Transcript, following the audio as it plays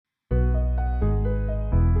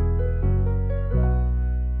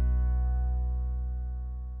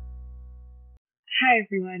Hi,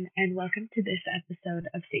 everyone, and welcome to this episode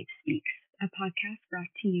of Safe Speaks, a podcast brought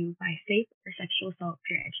to you by SAFE, or Sexual Assault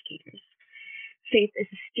Peer Educators. SAFE is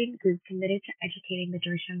a student group committed to educating the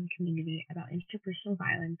Georgetown community about interpersonal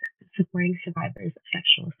violence and supporting survivors of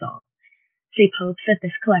sexual assault. SAFE hopes that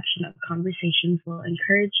this collection of conversations will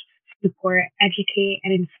encourage, support, educate,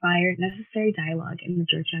 and inspire necessary dialogue in the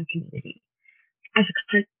Georgetown community. As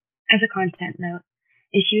a content note,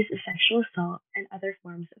 issues of sexual assault and other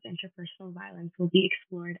forms of interpersonal violence will be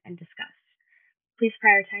explored and discussed. Please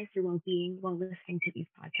prioritize your well-being while listening to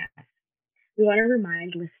these podcasts. We want to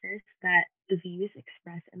remind listeners that the views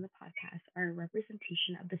expressed in the podcast are a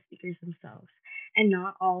representation of the speakers themselves and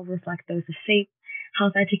not all reflect those of SAFE,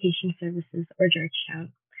 Health Education Services, or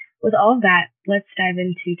Georgetown. With all of that, let's dive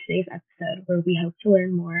into today's episode where we hope to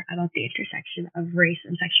learn more about the intersection of race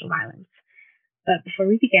and sexual violence. But before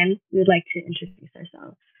we begin, we would like to introduce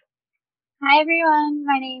ourselves. Hi, everyone.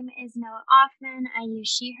 My name is Noah Offman. I use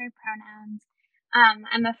she, her pronouns.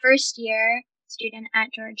 I'm a first-year student at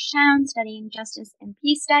Georgetown studying Justice and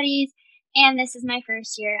Peace Studies, and this is my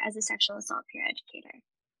first year as a sexual assault peer educator.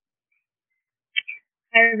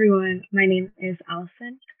 Hi, everyone. My name is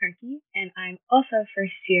Allison Karki, and I'm also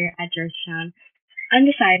first year at Georgetown.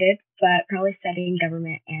 Undecided, but probably studying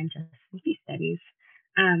government and Justice and Peace Studies.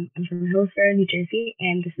 I'm from Hillsborough, New Jersey,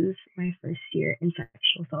 and this is my first year in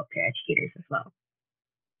sexual assault peer educators as well.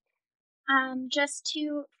 Just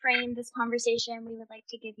to frame this conversation, we would like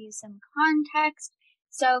to give you some context.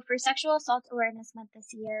 So for Sexual Assault Awareness Month this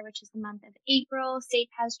year, which is the month of April,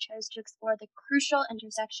 SAFE has chose to explore the crucial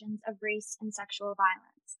intersections of race and sexual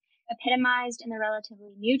violence, epitomized in the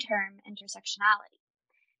relatively new term intersectionality.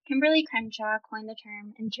 Kimberly Crenshaw coined the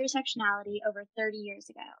term intersectionality over 30 years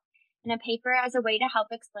ago in a paper as a way to help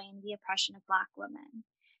explain the oppression of Black women.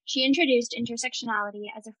 She introduced intersectionality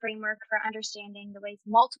as a framework for understanding the ways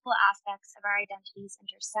multiple aspects of our identities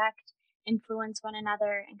intersect, influence one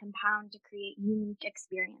another, and compound to create unique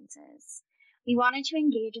experiences. We wanted to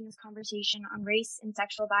engage in this conversation on race and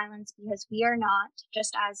sexual violence because we are not,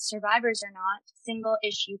 just as survivors are not,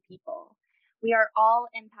 single-issue people. We are all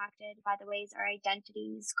impacted by the ways our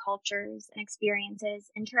identities, cultures, and experiences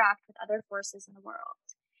interact with other forces in the world.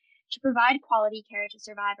 To provide quality care to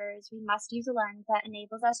survivors, we must use a lens that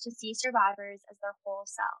enables us to see survivors as their whole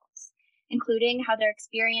selves, including how their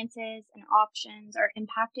experiences and options are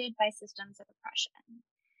impacted by systems of oppression.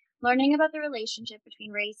 Learning about the relationship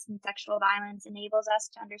between race and sexual violence enables us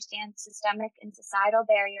to understand systemic and societal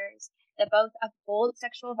barriers that both uphold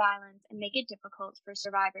sexual violence and make it difficult for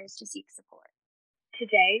survivors to seek support.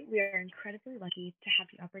 Today, we are incredibly lucky to have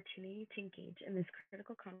the opportunity to engage in this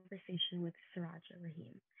critical conversation with Siraja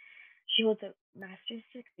Rahim. She holds a master's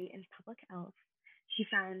degree in public health. She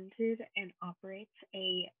founded and operates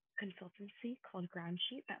a consultancy called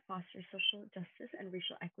Groundsheet that fosters social justice and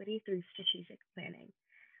racial equity through strategic planning.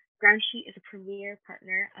 Groundsheet is a premier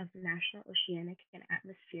partner of the National Oceanic and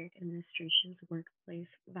Atmospheric Administration's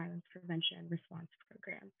Workplace Violence Prevention and Response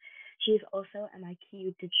Program. She is also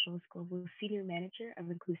MIQ Digital's Global Senior Manager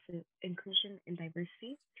of Inclusion and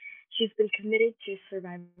Diversity. She's been committed to a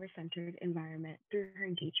survivor-centered environment through her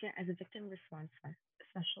engagement as a victim response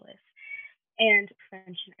specialist and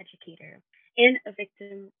prevention educator, and a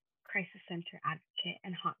victim crisis center advocate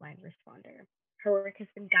and hotline responder. Her work has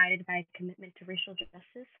been guided by a commitment to racial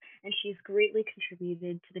justice, and she has greatly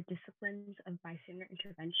contributed to the disciplines of bystander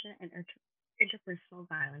intervention and interpersonal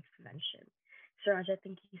violence prevention. Siraja,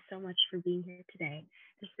 thank you so much for being here today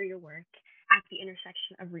and for your work at the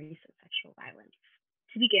intersection of race and sexual violence.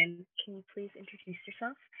 To begin, can you please introduce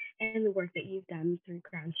yourself and the work that you've done through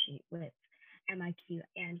Groundsheet with MIQ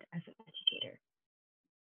and as an educator?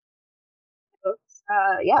 Folks,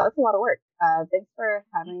 yeah, that's a lot of work. Thanks for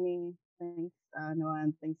having me. Thanks, Noah,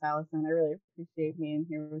 and thanks, Allison. I really appreciate being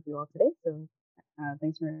here with you all today. So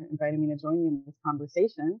thanks for inviting me to join you in this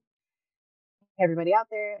conversation. Hey, everybody out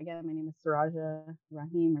there. Again, my name is Siraja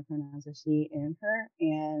Rahim. My pronouns are she and her.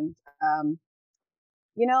 And,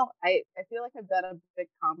 I feel like I've done a big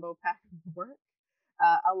combo pack of work.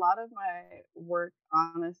 A lot of my work,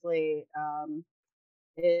 honestly,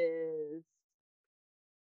 is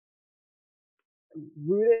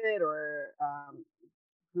rooted or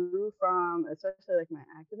grew from, especially like my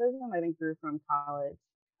activism, I think grew from college.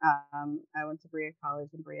 I went to Berea College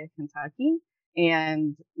in Berea, Kentucky,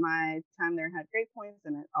 and my time there had great points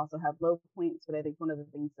and it also had low points. But I think one of the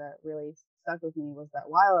things that really stuck with me was that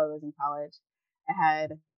while I was in college, I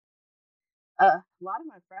had a lot of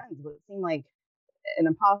my friends, what seemed like an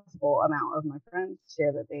impossible amount of my friends,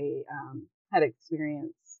 share that they had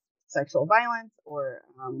experienced sexual violence or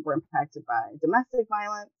were impacted by domestic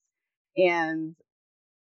violence. And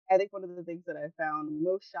I think one of the things that I found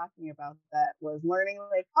most shocking about that was learning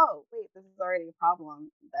like, oh wait, this is already a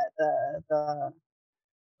problem that the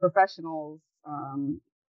professionals,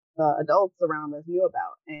 the adults around us knew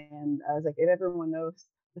about. And I was like, if everyone knows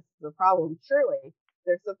this is a problem, surely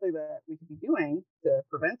there's something that we could be doing to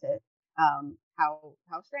prevent it. How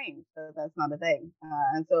strange that that's not a thing.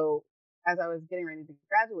 And so as I was getting ready to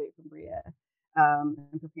graduate from Bria,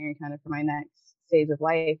 and preparing kind of for my next stage of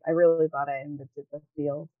life, I really thought I invented the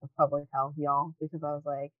field of public health, y'all, because I was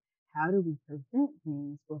like, how do we prevent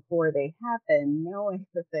things before they happen, knowing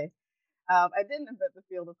that they I didn't invent the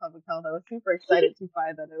field of public health. I was super excited to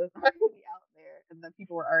find that it was already out there and that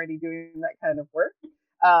people were already doing that kind of work.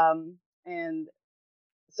 And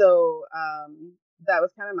so that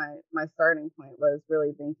was kind of my starting point, was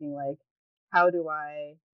really thinking like, how do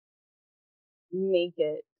I make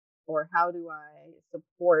it, or how do I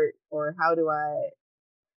support, or how do I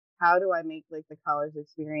make like the college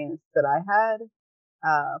experience that I had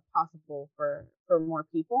possible for more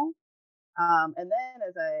people. And then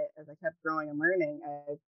as I kept growing and learning,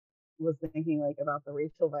 I was thinking like about the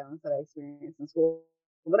racial violence that I experienced in school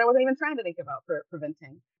that I wasn't even trying to think about for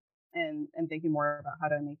preventing, and thinking more about how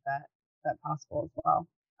to make that possible as well.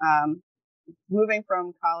 Um, Moving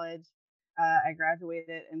from college, I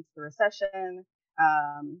graduated into the recession.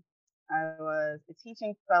 Um, I was a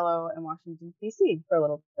teaching fellow in Washington D.C. for a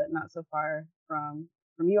little bit, not so far from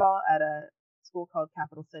you all, at a school called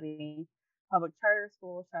Capital City Public Charter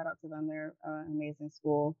School. Shout out to them; they're an amazing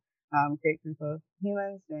school. Great group of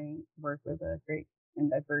humans doing work with a great and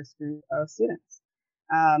diverse group of students.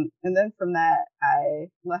 And then from that, I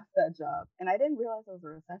left that job, and I didn't realize it was a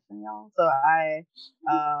recession, y'all. So I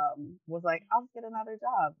was like, I'll get another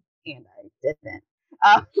job, and I didn't.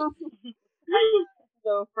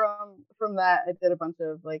 So from that, I did a bunch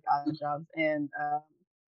of like odd jobs, and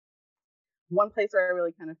one place where I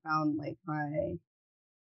really kind of found like my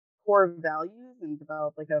core values and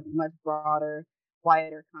developed like a much broader,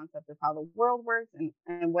 wider concept of how the world works,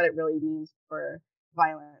 and what it really means for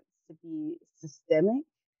violence to be systemic,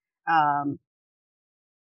 um,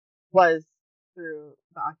 was through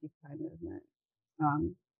the Occupy movement.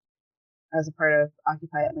 Um, as a part of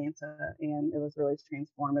Occupy Atlanta, and it was really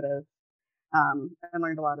transformative. I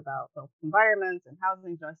learned a lot about built environments and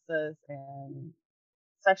housing justice and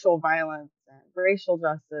sexual violence and racial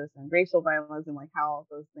justice and racial violence, and like how all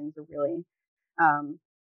those things are really um,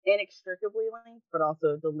 inextricably linked, but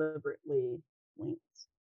also deliberately linked.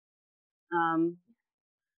 Um,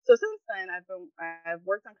 so since then, I've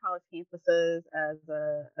worked on college campuses as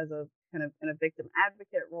a kind of in a victim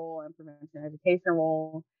advocate role and prevention education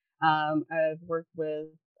role. I've worked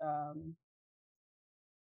um,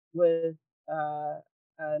 with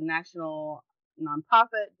a national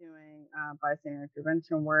nonprofit doing bystander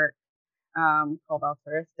intervention work, called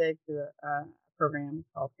Altruistic, through a program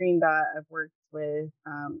called Green Dot. I've worked with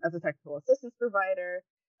as a technical assistance provider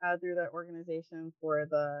through that organization for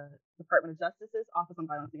the Department of Justice's Office on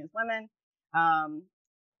Violence Against Women.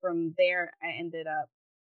 From there, I ended up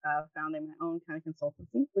founding my own kind of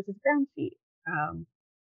consultancy, which is Ground Sheet,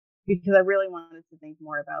 because I really wanted to think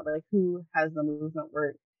more about like who has the movement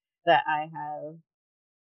work that I have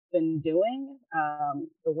been doing,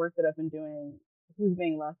 the work that I've been doing, who's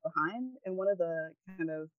being left behind. And one of the kind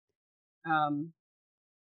of um,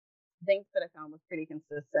 things that I found was pretty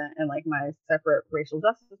consistent in like my separate racial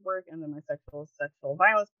justice work and then my sexual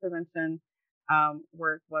violence prevention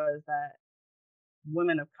work, was that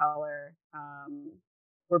women of color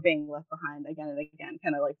were being left behind again and again,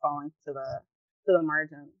 kind of like falling to the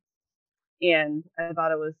margins. And I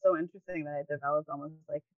thought it was so interesting that I developed almost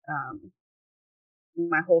like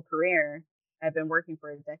my whole career. I've been working for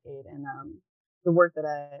a decade, and the work that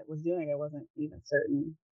I was doing, I wasn't even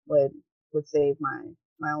certain would save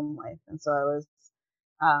my own life. And so I was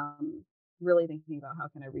really thinking about how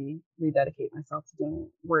can I rededicate myself to doing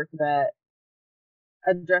work that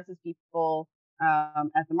addresses people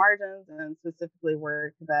at the margins, and specifically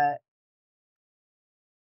work that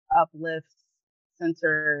uplifts,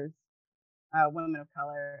 centers women of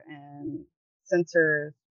color, and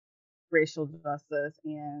centers racial justice,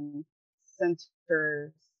 and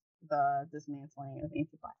centers the dismantling of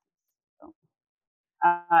anti-blackness. So,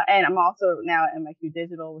 and I'm also now at MIQ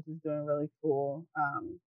Digital, which is doing really cool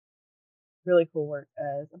work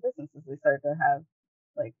as a business, as we start to have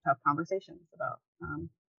like tough conversations about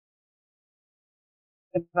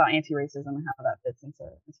anti-racism and how that fits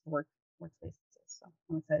into workspaces. So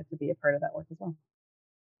I'm excited to be a part of that work as well.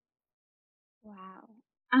 Wow.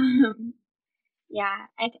 Yeah,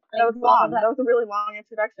 that was long. That was a really long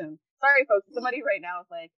introduction. Sorry, folks. Somebody right now is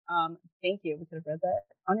like, thank you. We could have read that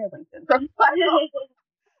on your LinkedIn profile.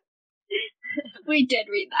 We did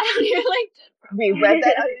read that on your LinkedIn profile. We read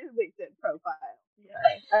that on your LinkedIn profile.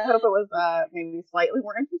 Yes. I hope it was maybe slightly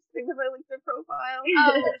more interesting than my LinkedIn profile.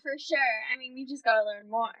 Oh, for sure. I mean, we just got to learn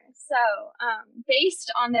more. So,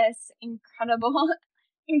 based on this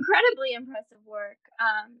incredibly impressive work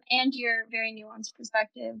and your very nuanced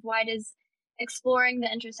perspective, why does exploring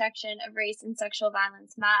the intersection of race and sexual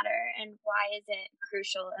violence matter, and why is it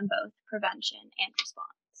crucial in both prevention and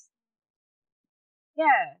response?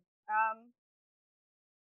 Yeah.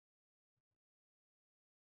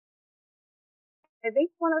 I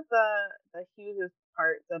think one of the hugest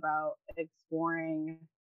parts about exploring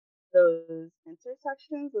those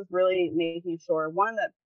intersections is really making sure, one,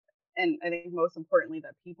 that, and I think most importantly,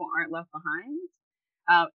 that people aren't left behind.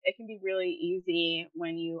 It can be really easy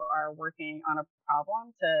when you are working on a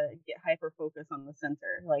problem to get hyper focused on the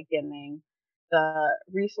center, like getting the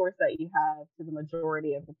resource that you have to the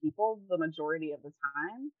majority of the people, the majority of the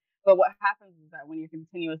time. But what happens is that when you're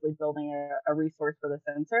continuously building a resource for the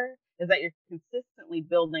center, is that you're consistently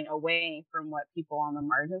building away from what people on the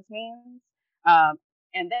margins means.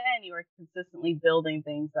 And then you are consistently building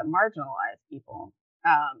things that marginalize people.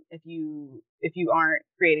 If you aren't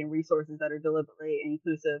creating resources that are deliberately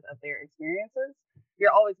inclusive of their experiences,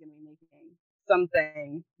 you're always going to be making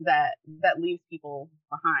something that leaves people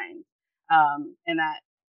behind, and that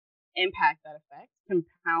impact, that effect,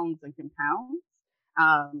 compounds and compounds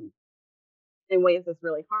in ways that's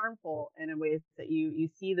really harmful, and in ways that you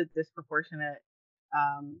see the disproportionate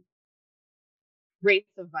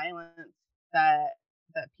rates of violence that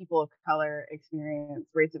people of color experience,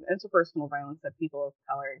 rates of interpersonal violence that people of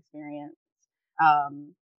color experience,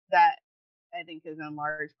 that I think is in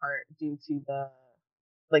large part due to the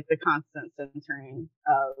constant centering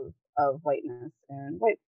of whiteness and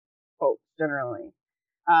white folks generally.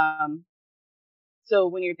 So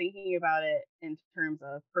when you're thinking about it in terms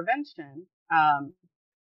of prevention,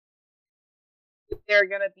 there are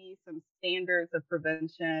going to be some standards of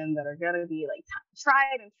prevention that are going to be like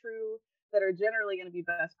tried and true, that are generally going to be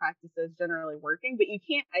best practices, generally working, but you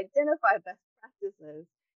can't identify best practices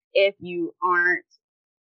if you aren't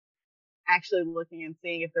actually looking and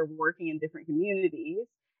seeing if they're working in different communities,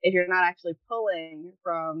 if you're not actually pulling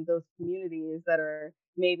from those communities that are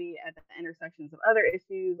maybe at the intersections of other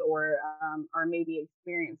issues, or are maybe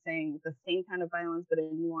experiencing the same kind of violence but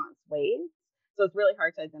in nuanced ways. So it's really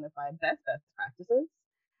hard to identify best practices.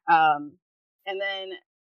 And then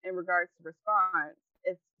in regards to response,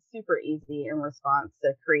 it's super easy in response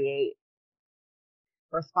to create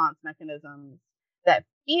response mechanisms that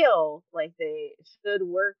feel like they should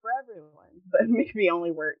work for everyone, but maybe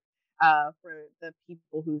only work for the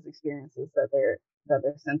people whose experiences that they're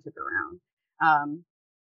centered around.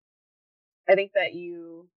 I think that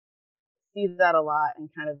you see that a lot in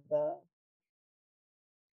kind of the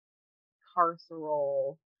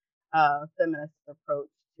carceral feminist approach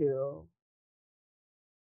to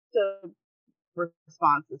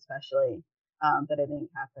response, especially that I think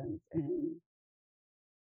happens in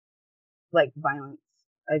like violence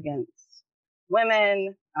against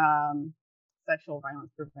women, sexual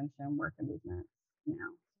violence prevention work and movement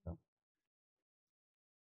now. So,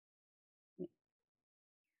 yeah.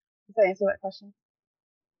 Does that answer that question?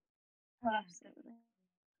 Oh, absolutely.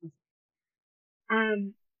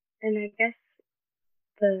 And I guess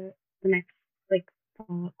the next like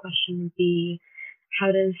follow-up question would be,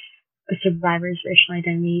 how does a survivor's racial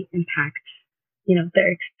identity impact,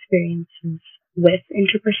 their experiences with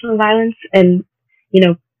interpersonal violence? And,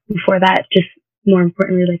 before that, just more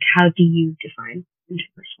importantly, like, how do you define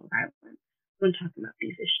interpersonal violence when talking about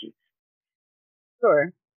these issues?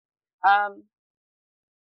 Sure.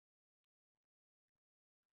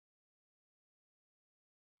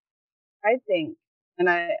 I think, and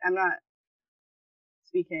I'm not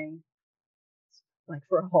speaking like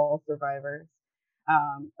for all survivors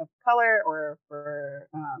of color, or for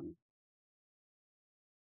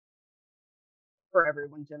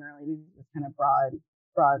everyone generally. These are just kind of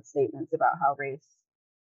broad statements about how race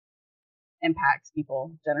impacts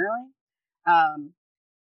people generally. Our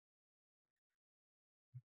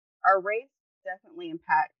race definitely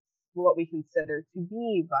impacts what we consider to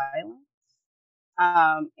be violence,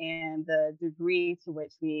 and the degree to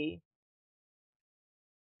which we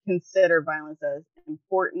consider violence as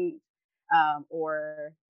important,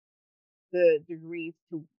 or the degree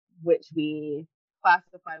to which we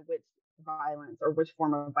classify which violence or which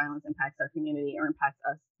form of violence impacts our community or impacts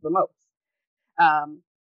us the most. I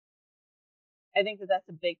think that that's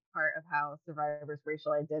a big part of how survivors'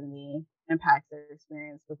 racial identity impacts their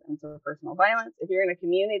experience with interpersonal violence. If you're in a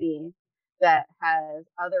community that has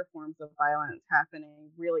other forms of violence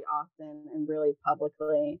happening really often and really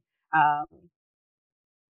publicly, um,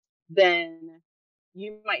 then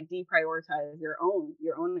you might deprioritize your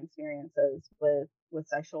own experiences with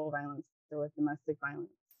sexual violence or with domestic violence.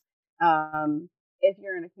 If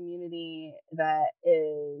you're in a community that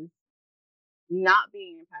is not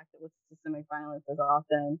being impacted with systemic violence as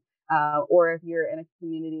often, or if you're in a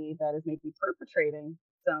community that is maybe perpetrating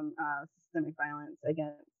some systemic violence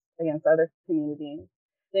against other communities,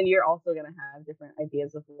 then you're also going to have different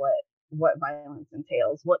ideas of what violence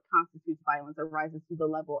entails, what constitutes violence, or rises to the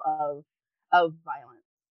level of violence.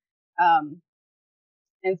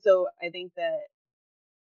 And so I think that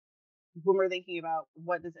when we're thinking about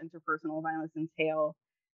what does interpersonal violence entail,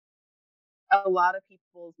 a lot of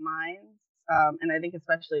people's minds, and I think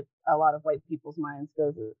especially a lot of white people's minds,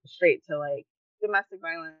 goes straight to like domestic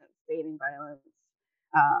violence, dating violence,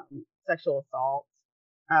 sexual assault,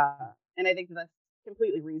 and I think that's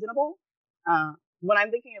completely reasonable. When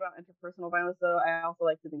I'm thinking about interpersonal violence, though, I also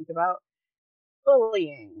like to think about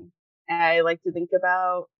bullying. I like to think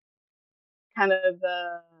about kind of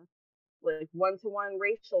the like one-to-one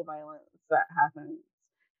racial violence that happens.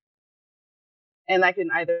 And that can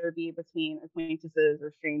either be between acquaintances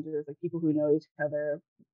or strangers, like people who know each other.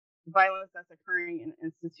 Violence that's occurring in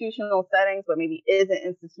institutional settings, but maybe isn't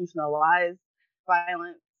institutionalized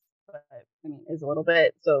violence, but I mean, is a little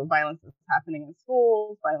bit. So violence is happening in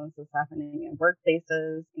schools, violence is happening in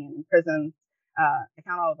workplaces and in prisons. I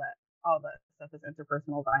count all that stuff as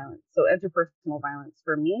interpersonal violence. So interpersonal violence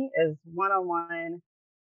for me is one-on-one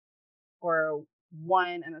or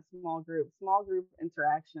one in a small group. Small group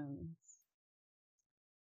interactions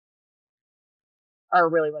are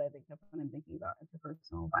really what I think of when I'm thinking about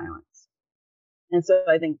interpersonal violence. And so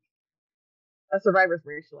I think a survivor's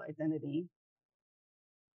racial identity,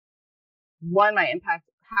 one, might impact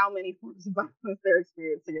how many forms of violence they're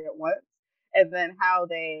experiencing at once, and then how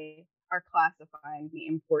they are classifying the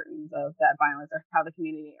importance of that violence, or how the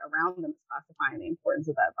community around them is classifying the importance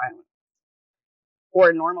of that violence,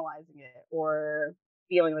 or normalizing it, or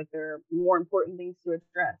feeling like there are more important things to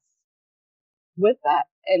address. With that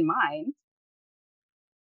in mind,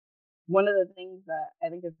 one of the things that I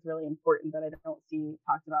think is really important that I don't see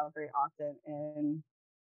talked about very often in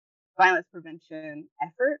violence prevention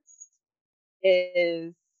efforts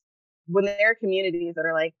is when there are communities that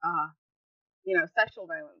are like, sexual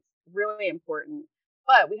violence, really important.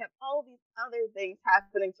 But we have all these other things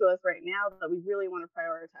happening to us right now that we really want to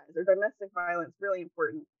prioritize. Or domestic violence, really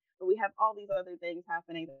important. But we have all these other things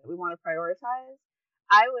happening that we want to prioritize.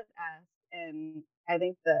 I would ask, and I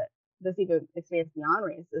think that this even expands beyond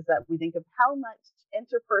race, is that we think of how much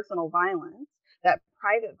interpersonal violence, that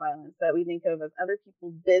private violence that we think of as other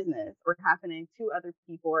people's business or happening to other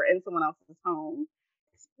people or in someone else's home,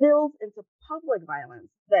 spills into public violence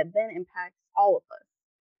that then impacts all of us.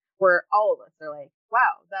 Where all of us are like,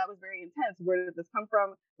 wow, that was very intense. Where did this come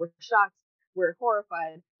from? We're shocked. We're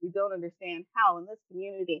horrified. We don't understand how in this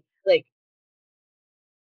community, like,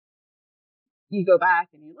 you go back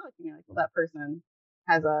and you look and you're like, well, that person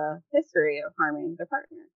has a history of harming their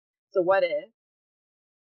partner. So what if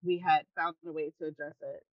we had found a way to address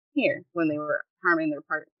it here when they were harming their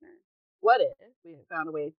partner? What if we had found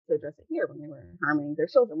a way to address it here when they were harming their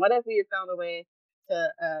children? What if we had found a way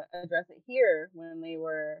to address it here when they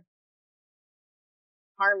were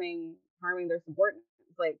harming their subordinates?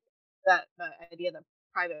 Like that, the idea that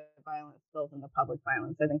private violence spills into public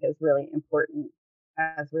violence, I think, is really important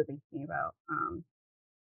as we're thinking about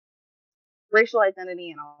racial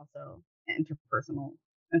identity and also interpersonal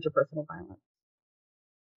violence.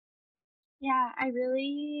 Yeah, I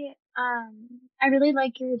really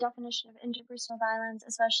like your definition of interpersonal violence,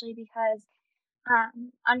 especially because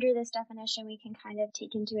under this definition we can kind of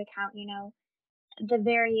take into account, the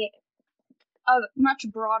very a much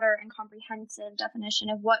broader and comprehensive definition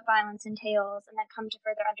of what violence entails, and then come to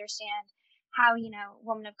further understand how,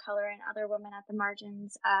 women of color and other women at the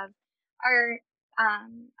margins our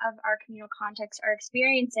of our communal context are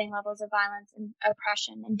experiencing levels of violence and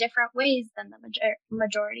oppression in different ways than the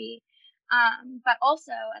majority. But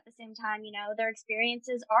also at the same time, their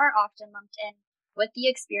experiences are often lumped in with the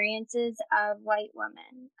experiences of white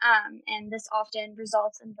women. And this often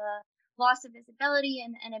results in the loss of visibility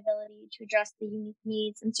and the inability to address the unique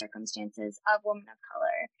needs and circumstances of women of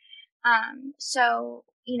color. So,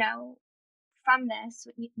 from this,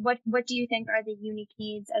 what do you think are the unique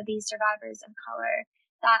needs of these survivors of color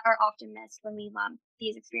that are often missed when we lump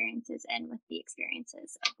these experiences in with the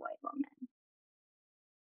experiences of white women?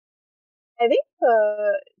 I think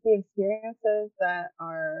the experiences that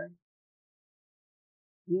are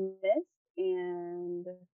missed and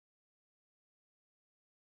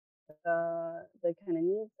the kind of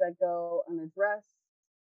needs that go unaddressed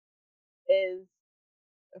is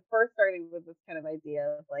first starting with this kind of idea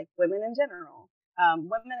of like women in general.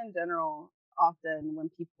 Women in general, often when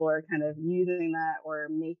people are kind of using that or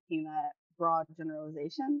making that broad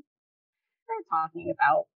generalization, they're talking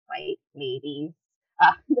about white ladies.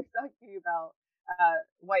 They're talking about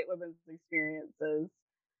white women's experiences.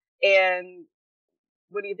 And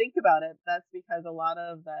when you think about it, that's because a lot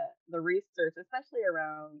of the research, especially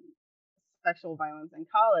around sexual violence in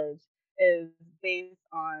college, is based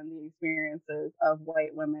on the experiences of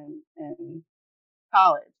white women in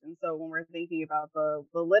college. And so when we're thinking about the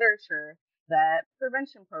literature that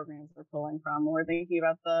prevention programs are pulling from, when we're thinking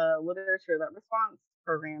about the literature that response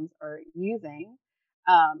programs are using,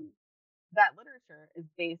 um, that literature is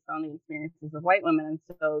based on the experiences of white women. And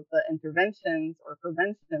so the interventions or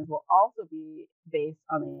preventions will also be based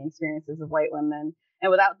on the experiences of white women.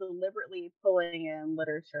 And without deliberately pulling in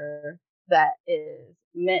literature that is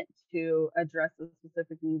meant to address the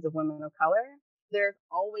specific needs of women of color, there's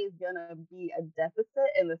always going to be a deficit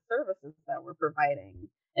in the services that we're providing.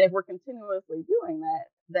 And if we're continuously doing that,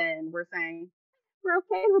 then we're saying we're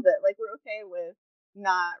okay with it. Like, we're okay with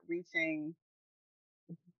not reaching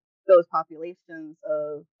those populations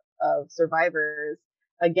of survivors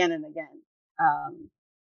again and again.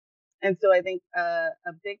 And so I think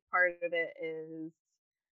a big part of it is,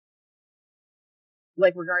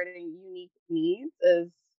 like, regarding unique needs, is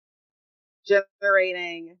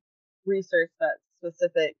generating research that's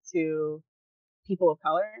specific to people of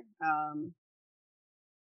color,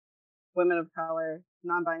 women of color,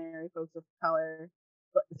 non-binary folks of color,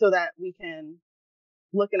 so that we can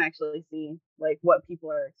look and actually see like what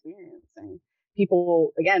people are experiencing.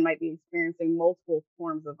 People, again, might be experiencing multiple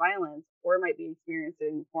forms of violence, or might be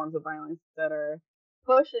experiencing forms of violence that are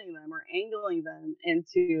pushing them or angling them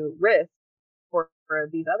into risk for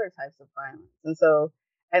these other types of violence. And so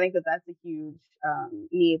I think that that's a huge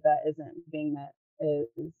need that isn't being met,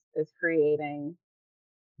 is creating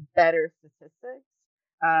better statistics,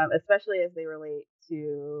 especially as they relate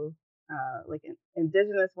to like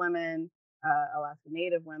indigenous women, Alaska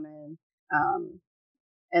Native women,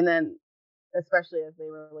 and then especially as they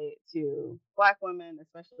relate to Black women,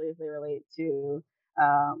 especially as they relate to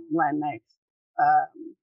Latinx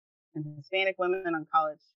and Hispanic women on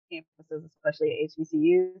college campuses, especially at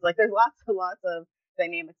HBCUs. Like, there's lots and lots of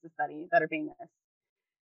dynamics to study that are being missed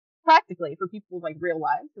practically for people's like real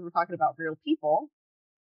lives, because we're talking about real people.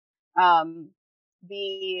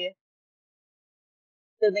 The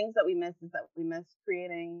the things that we miss is that we miss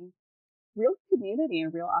creating real community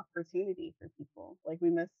and real opportunity for people. Like, we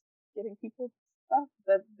miss getting people stuff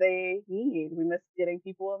that they need. We miss getting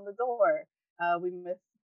people in the door. We miss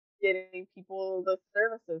getting people the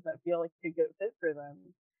services that feel like a good fit for them.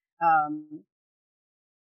 Um,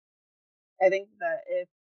 I think that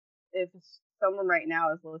if someone right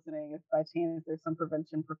now is listening, if by chance there's some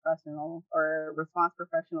prevention professional or response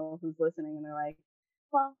professional who's listening and they're like,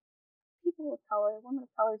 well, people of color, women of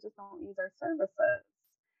color just don't use our services.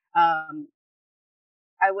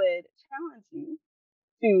 I would challenge you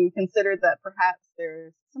to consider that perhaps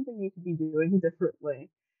there's something you could be doing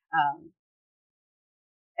differently. Um,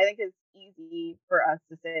 I think it's easy for us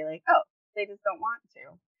to say like, oh, they just don't want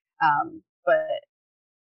to. But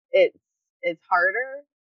it's harder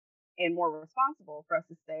and more responsible for us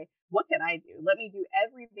to say, what can I do? Let me do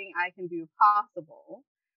everything I can do possible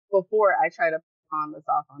before I try to pawn this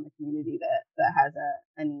off on the community that has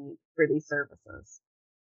a need for these services.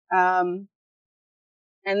 And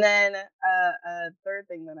then a third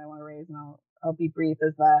thing that I want to raise, and I'll be brief,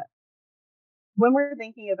 is that when we're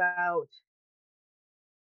thinking about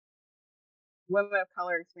women of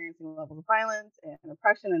color experiencing levels of violence and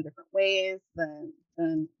oppression in different ways than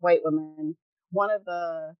white women, one of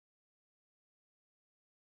the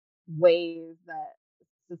ways that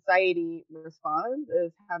society responds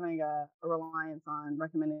is having a reliance on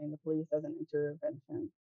recommending the police as an intervention.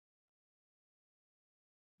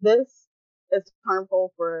 This is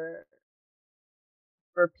harmful for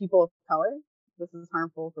people of color. This is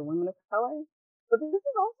harmful for women of color. But this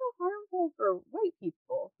is also harmful for white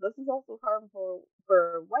people. This is also harmful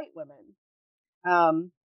for white women.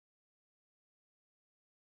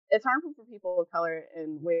 It's harmful for people of color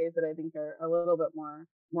in ways that I think are a little bit more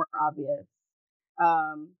obvious.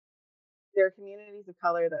 There are communities of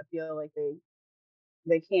color that feel like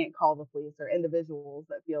they can't call the police, or individuals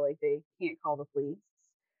that feel like they can't call the police.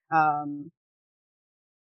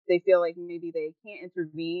 They feel like maybe they can't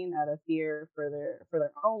intervene out of fear for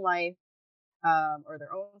their own life, or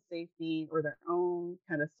their own safety, or their own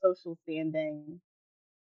kind of social standing.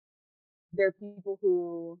 There are people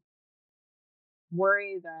who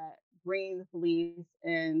worry that bringing the police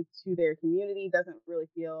into their community doesn't really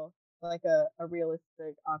feel like a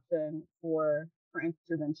realistic option for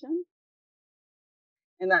intervention,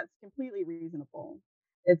 and that's completely reasonable.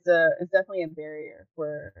 It's definitely a barrier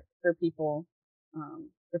for people,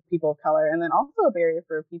 for people of color, and then also a barrier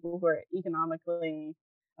for people who are economically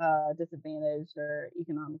disadvantaged or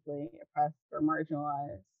economically oppressed or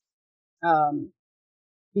marginalized, um,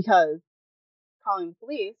 because calling the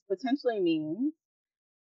police potentially means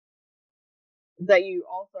that you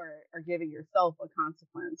also are giving yourself a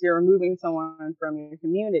consequence. You're removing someone from your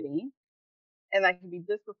community, and that can be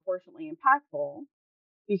disproportionately impactful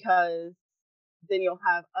because then you'll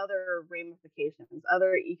have other ramifications,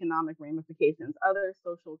 other economic ramifications, other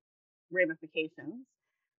social ramifications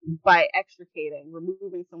by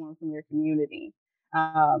removing someone from your community.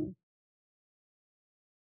 So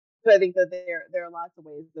I think that there are lots of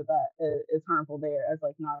ways that is harmful there as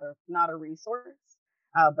like not a resource,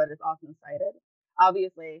 but it's often cited.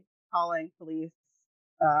 Obviously, calling police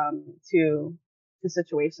to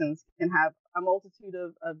situations can have a multitude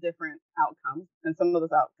of different outcomes, and some of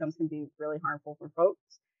those outcomes can be really harmful for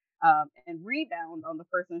folks, and rebound on the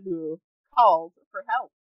person who called for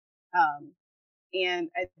help. And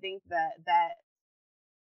I think that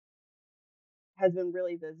has been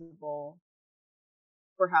really visible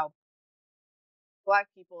for how Black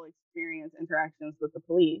people experience interactions with the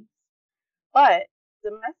police. But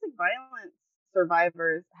domestic violence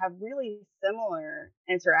survivors have really similar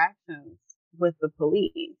interactions with the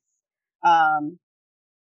police. Um,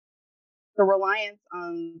 the reliance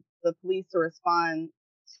on the police to respond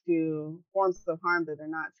to forms of harm that they're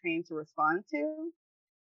not trained to respond to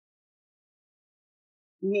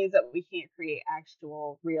means that we can't create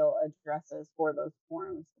actual real addresses for those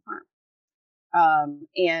forms of harm.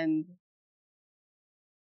 And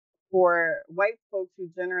for white folks who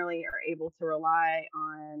generally are able to rely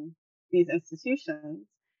on these institutions,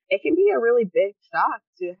 it can be a really big shock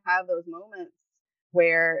to have those moments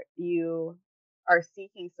where you are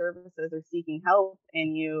seeking services or seeking help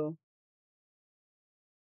and you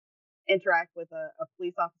interact with a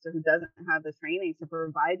police officer who doesn't have the training to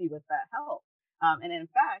provide you with that help, and in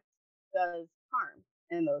fact does harm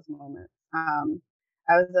in those moments.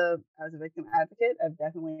 I was a victim advocate. I've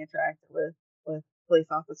definitely interacted with police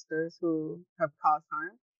officers who have caused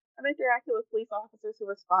harm. I've interacted with police officers who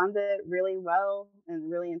responded really well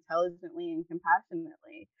and really intelligently and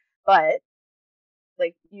compassionately, but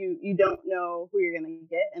like you don't know who you're going to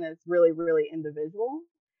get, and it's really really individual.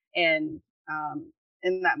 And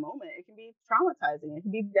in that moment, it can be traumatizing, it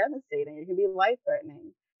can be devastating, it can be life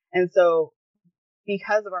threatening. And so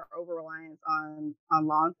because of our over reliance on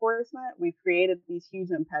law enforcement, we've created these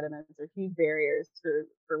huge impediments or huge barriers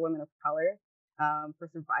for women of color, for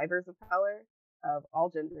survivors of color of all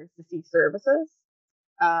genders to seek services.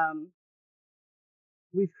 Um,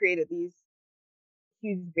 we've created these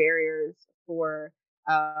huge barriers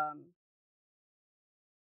um,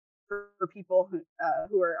 for people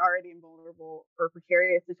who are already in vulnerable or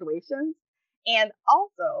precarious situations. And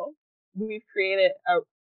also, we've created I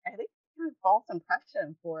think, a false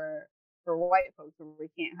impression for white folks where we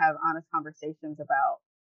can't have honest conversations about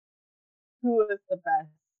who is the best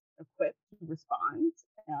equipped to respond,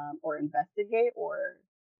 or investigate or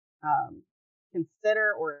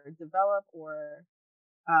consider or develop or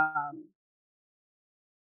um,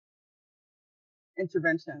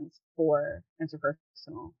 interventions for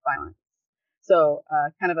interpersonal violence. So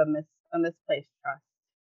kind of a misplaced trust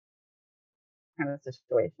kind of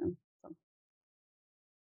situation. So,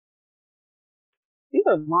 these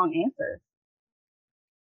are long answers.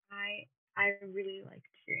 I really liked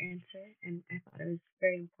your answer, and I thought it was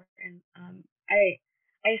very important. I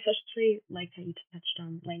especially liked how you touched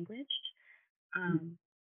on language,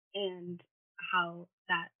 and how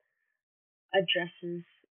that addresses,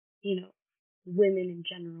 you know, women in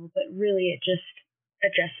general, but really it just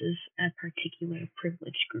addresses a particular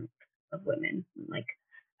privileged group of women, like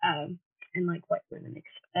and like white women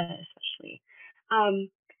especially. Um,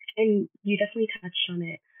 and you definitely touched on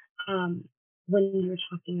it when you were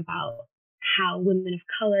talking about how women of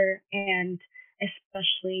color and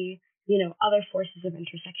especially other forces of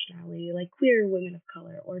intersectionality like queer women of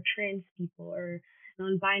color or trans people or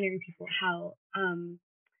non-binary people, how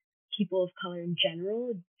people of color in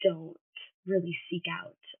general don't really seek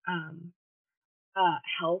out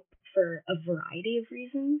help for a variety of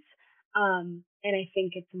reasons. And I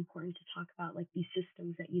think it's important to talk about like these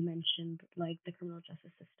systems that you mentioned, like the criminal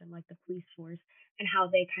justice system, like the police force, and how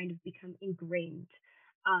they kind of become ingrained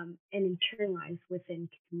and internalized within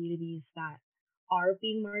communities that are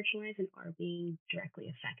being marginalized and are being directly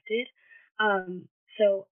affected.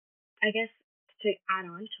 So I guess to add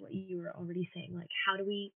on to what you were already saying, like how do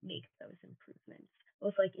we make those improvements?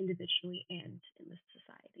 both like individually and in the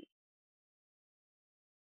society.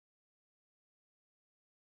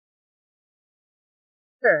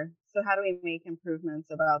 Sure. So how do we make improvements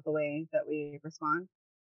about the way that we respond?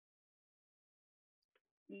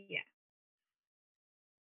 Yeah.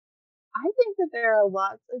 I think that there are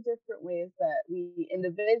lots of different ways that we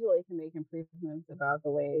individually can make improvements about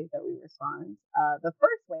the way that we respond. The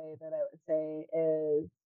first way that I would say is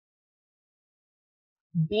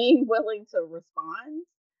being willing to respond.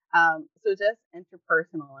 So just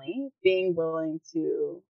interpersonally, being willing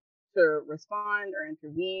to respond or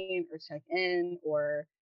intervene or check in or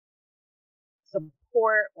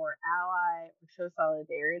support or ally or show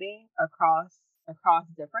solidarity across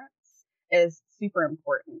difference is super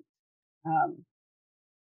important. Um,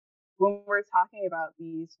 when we're talking about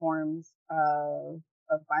these forms of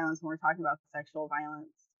violence, when we're talking about sexual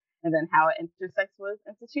violence, and then how it intersects with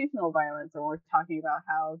institutional violence, or we're talking about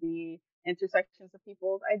how the intersections of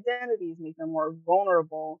people's identities make them more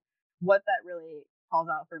vulnerable, what that really calls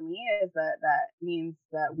out for me is that that means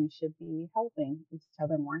that we should be helping each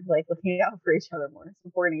other more, like looking out for each other more,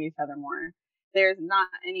 supporting each other more. There's not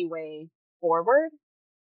any way forward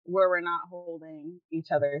where we're not holding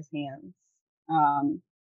each other's hands. Um,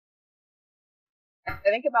 I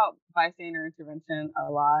think about bystander intervention a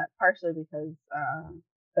lot, partially because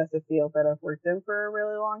that's a field that I've worked in for a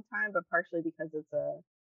really long time, but partially because it's a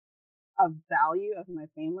value of my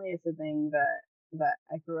family. It's a thing that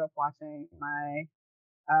I grew up watching my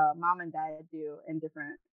mom and dad do in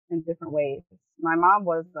different ways. My mom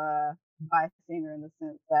was a bystander in the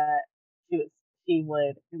sense that she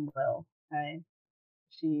would and will.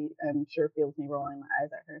 She, I'm sure, feels me rolling my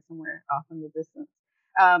eyes at her somewhere off in the distance.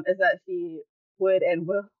 Is that she would and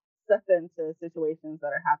will step into situations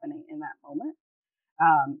that are happening in that moment.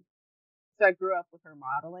 Um, so I grew up with her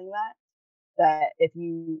modeling that if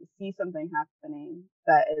you see something happening,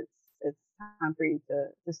 that it's time for you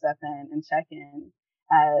to step in and check in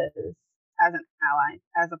as as an ally,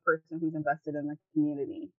 as a person who's invested in the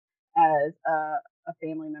community, as a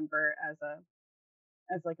family member, as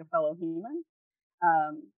like a fellow human.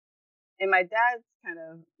 Um, and my dad's kind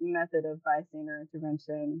of method of bystander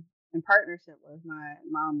intervention in partnership with my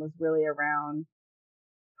mom was really around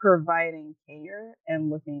providing care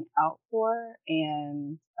and looking out for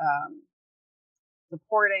and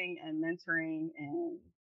supporting and mentoring and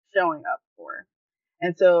showing up for.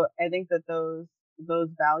 And so I think that those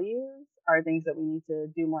values are things that we need to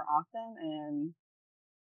do more often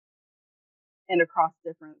and across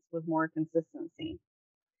difference with more consistency.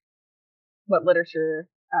 What literature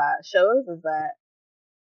shows is that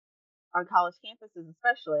on college campuses,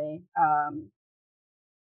 especially,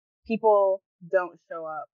 people don't show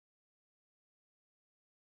up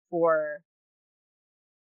for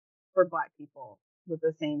Black people with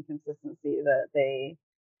the same consistency that they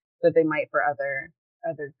might for other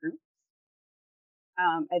groups.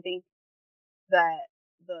 I think that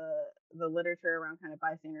the literature around kind of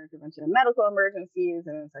bystander intervention in medical emergencies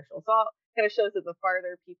and in sexual assault kind of shows that the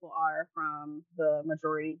farther people are from the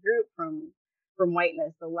majority group, from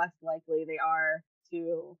whiteness, the less likely they are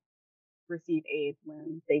to receive aid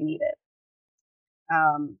when they need it.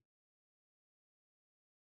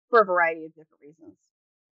 For a variety of different reasons.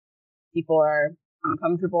 People are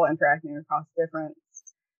uncomfortable interacting across difference,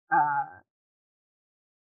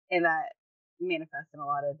 and that manifests in a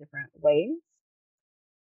lot of different ways.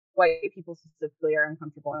 White people specifically are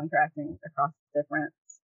uncomfortable interacting across difference.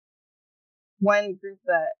 One group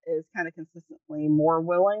that is kind of consistently more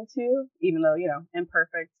willing to, even though,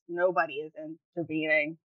 imperfect, nobody is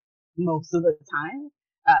intervening most of the time,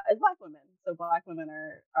 is Black women. So Black women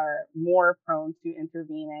are more prone to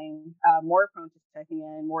intervening, more prone to checking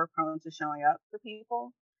in, more prone to showing up for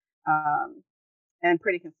people, and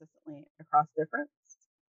pretty consistently across difference.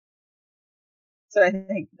 So I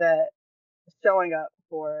think that showing up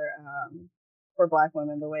for Black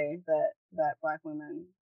women the way that Black women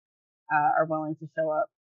are willing to show up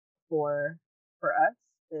for us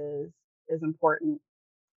is important.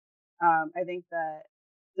 I think that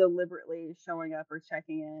deliberately showing up or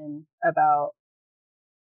checking in about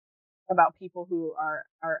people who are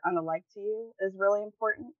unalike to you is really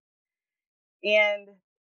important. And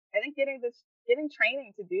I think getting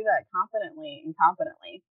training to do that confidently and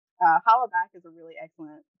competently. Hollaback is a really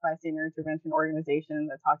excellent bystander intervention organization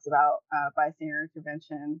that talks about bystander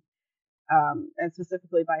intervention and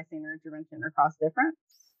specifically bystander intervention across difference.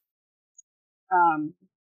 And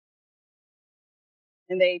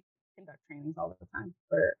they conduct trainings all the time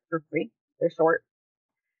for free. They're short.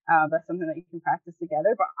 That's something that you can practice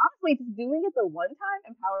together. But honestly, just doing it the one time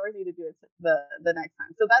empowers you to do it the next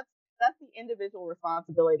time. So that's the individual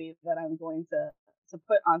responsibility that I'm going to to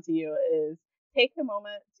put onto you is take a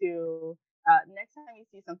moment to next time you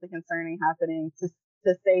see something concerning happening to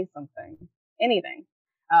say something, anything,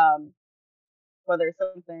 whether it's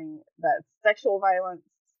something that's sexual violence,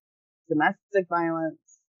 domestic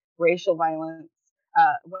violence, racial violence,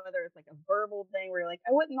 whether it's like a verbal thing where you're like,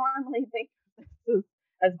 I wouldn't normally think of this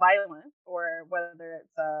as violence, or whether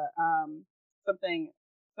it's something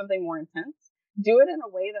more intense. Do it in a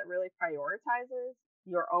way that really prioritizes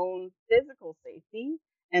your own physical safety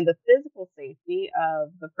and the physical safety of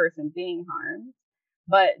the person being harmed,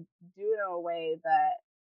 but do it in a way that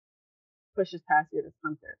pushes past your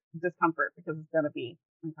discomfort because it's going to be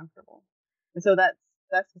uncomfortable. And so that's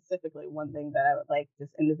specifically one thing that I would like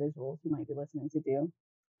just individuals who might be listening to do.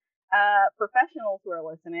 Professionals who are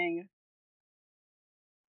listening,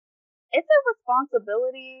 it's a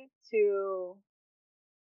responsibility to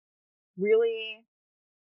really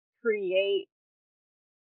create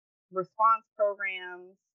response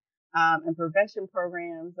programs and prevention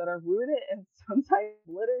programs that are rooted in some type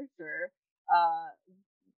of literature.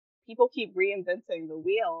 People keep reinventing the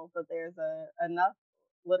wheel, but there's enough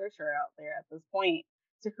literature out there at this point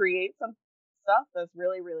to create some stuff that's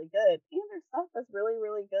really, really good. And there's stuff that's really,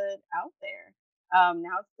 really good out there.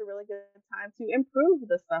 Now it's a really good time to improve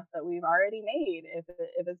the stuff that we've already made if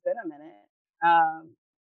it's been a minute.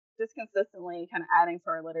 Just consistently kind of adding to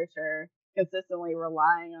our literature, consistently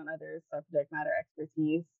relying on other subject matter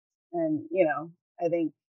expertise. And, I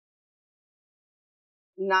think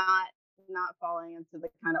not falling into the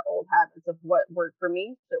kind of old habits of what worked for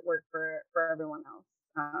me should work for everyone else.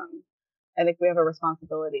 I think we have a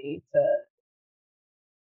responsibility to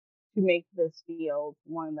make this field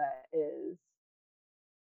one that is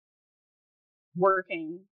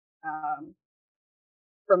working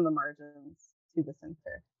from the margins to the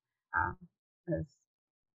center, as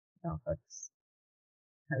Bell Hooks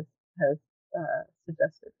has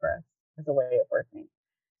suggested for us as a way of working.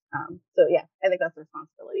 So yeah, I think that's the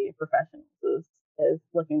responsibility of professionals is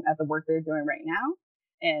looking at the work they're doing right now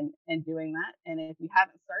and doing that. And if you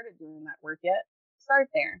haven't started doing that work yet, start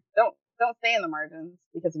there. Don't stay in the margins,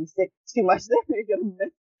 because if you stick too much there, you're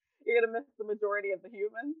gonna miss the majority of the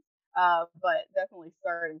humans. But definitely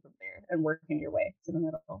starting from there and working your way to the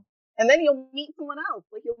middle. And then you'll meet someone else.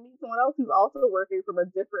 Like, you'll meet someone else who's also working from a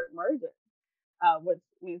different margin, which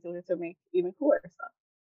means you'll get to make even cooler stuff.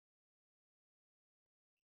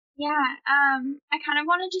 Yeah, I kind of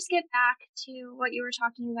want to just get back to what you were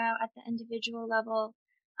talking about at the individual level,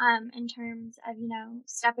 in terms of,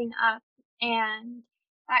 stepping up. And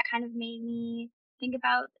that kind of made me think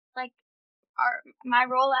about, like, my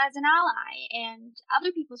role as an ally and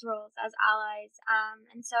other people's roles as allies.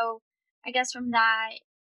 And so I guess from that,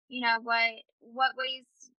 what ways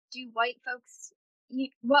do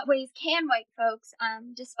what ways can white folks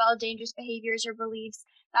dispel dangerous behaviors or beliefs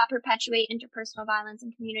that perpetuate interpersonal violence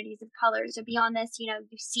in communities of color? So beyond this, you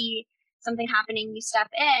see something happening, you step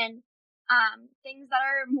in. Things that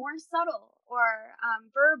are more subtle or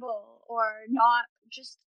verbal, or not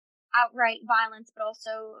just outright violence, but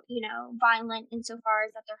also, violent insofar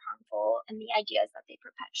as that they're harmful and the ideas that they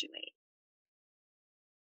perpetuate.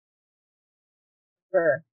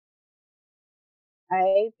 Sure.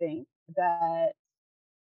 I think that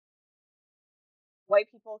white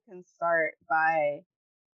people can start by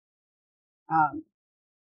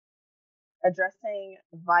addressing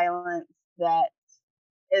violence that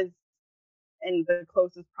is in the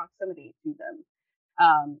closest proximity to them,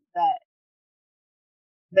 that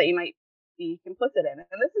you might be complicit in.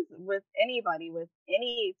 And this is with anybody with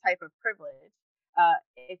any type of privilege.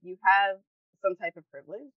 If you have some type of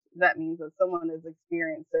privilege, that means that someone is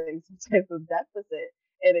experiencing some type of deficit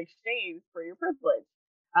in exchange for your privilege.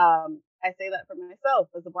 I say that for myself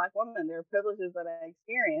as a Black woman. There are privileges that I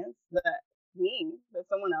experience that mean that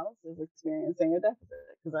someone else is experiencing a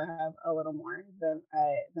deficit because I have a little more than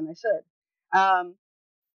I should. I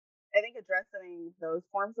think addressing those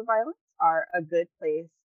forms of violence are a good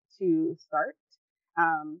place to start,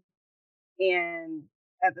 and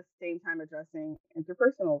at the same time addressing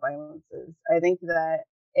interpersonal violences. I think that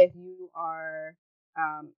if you are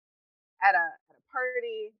at a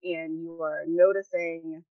party and you are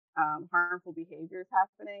noticing harmful behaviors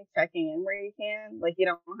happening, checking in where you can. Like, you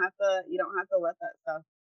don't have to let that stuff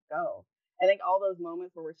go. I think all those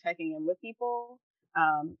moments where we're checking in with people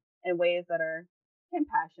in ways that are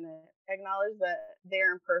compassionate, acknowledge that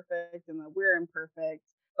they're imperfect and that we're imperfect,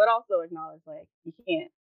 but also acknowledge, like, you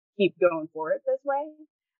can't keep going forward this way.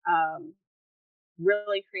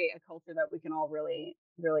 Really create a culture that we can all really,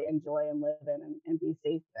 really enjoy and live in and be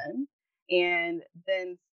safe in. And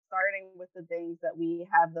then starting with the things that we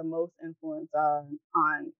have the most influence on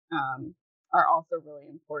are also really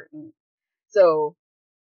important. So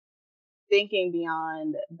thinking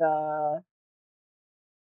beyond the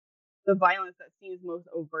violence that seems most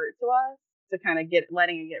overt to us, to kind of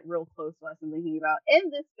letting it get real close to us, and thinking about,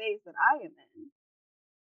 in this space that I am in,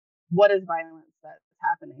 what is violence that's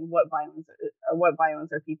happening? What violence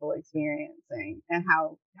are people experiencing, and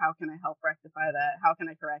how can I help rectify that? How can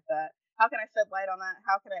I correct that? How can I shed light on that?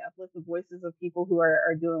 How can I uplift the voices of people who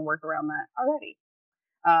are doing work around that already?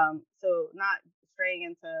 So not straying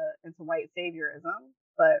into white saviorism,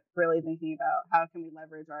 but really thinking about how can we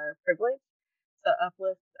leverage our privilege to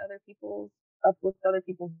uplift other people's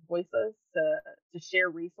voices, to share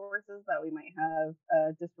resources that we might have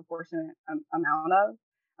a disproportionate amount of,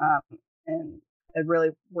 and it really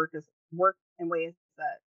work in ways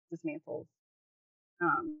that dismantles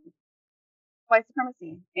white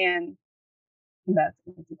supremacy and combats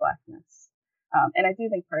anti-blackness. And I do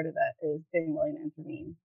think part of that is being willing to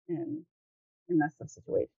intervene in messed up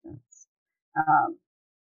situations.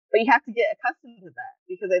 But you have to get accustomed to that,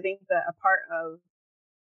 because I think that a part of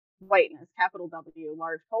whiteness, capital W,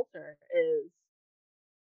 large culture, is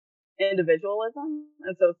individualism.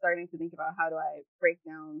 And so starting to think about, how do I break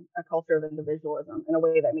down a culture of individualism in a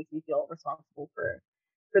way that makes me feel responsible for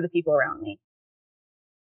the people around me.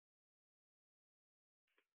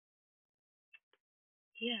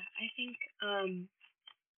 Yeah, I think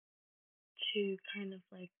to kind of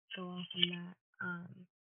like go off on that,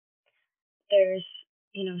 there's,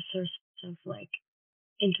 sorts of like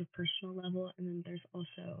interpersonal level, and then there's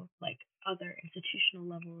also like other institutional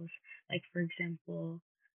levels, like for example,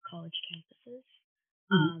 college campuses.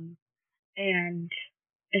 And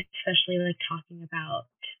especially like talking about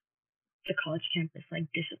the college campus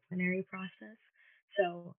like disciplinary process.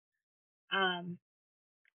 So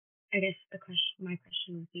I guess my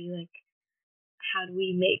question would be like, how do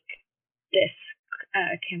we make this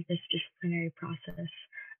campus disciplinary process,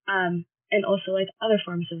 and also like other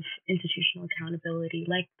forms of institutional accountability,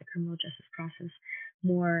 like the criminal justice process,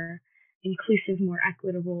 more inclusive, more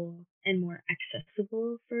equitable, and more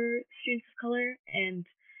accessible for students of color? And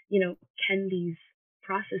can these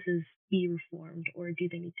processes be reformed, or do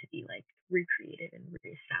they need to be like recreated and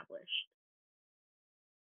reestablished?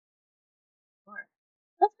 Sure.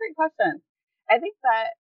 That's a great question. I think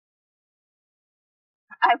that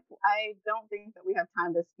I don't think that we have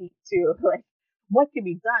time to speak to like what can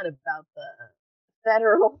be done about the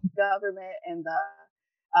federal government and the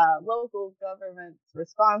local government's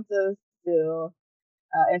responses to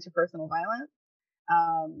interpersonal violence.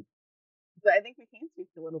 But I think we can speak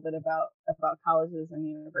a little bit about colleges and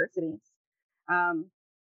universities.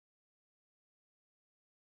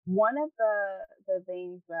 One of the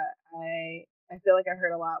things that I feel like I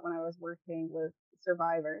heard a lot when I was working with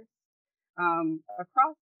survivors,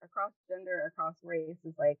 across gender, across race,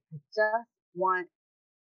 is like, I just want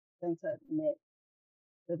them to admit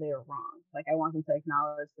that they were wrong. Like, I want them to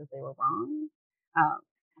acknowledge that they were wrong. I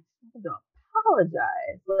just want them to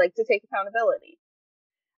apologize, like to take accountability.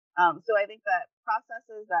 So I think that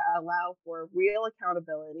processes that allow for real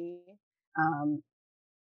accountability,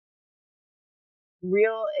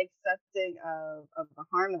 real accepting of the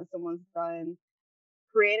harm that someone's done,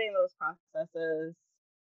 creating those processes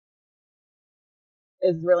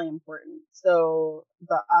is really important. So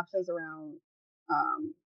the options around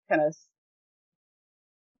kind of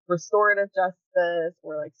restorative justice,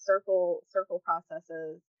 or like circle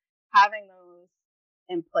processes, having those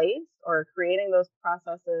in place, or creating those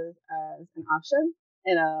processes as an option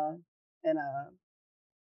in a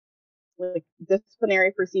like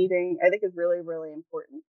disciplinary proceeding, I think is really, really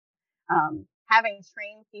important. Having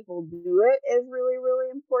trained people do it is really, really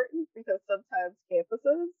important, because sometimes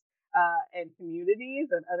campuses and communities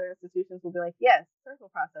and other institutions will be like, yes, circle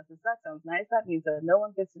processes, that sounds nice. That means that no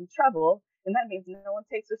one gets in trouble, and that means no one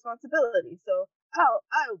takes responsibility. So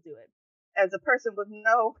I'll do it. As a person with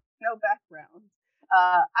no background,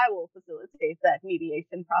 I will facilitate that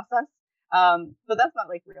mediation process. But that's not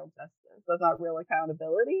like real justice. That's not real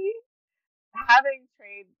accountability. Having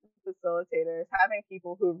trained facilitators, having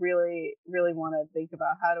people who really, really want to think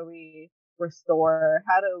about, how do we restore,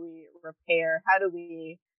 how do we repair, how do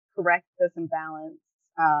we correct this imbalance,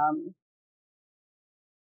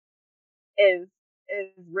 is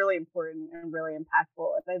really important and really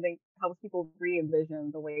impactful. And I think helps people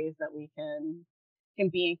re-envision the ways that we can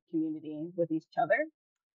be in community with each other.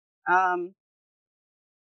 I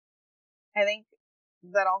think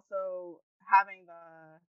that also having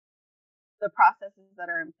the processes that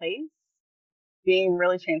are in place, being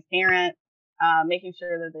really transparent, making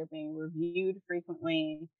sure that they're being reviewed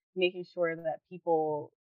frequently, making sure that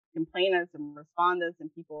people, complainants and respondents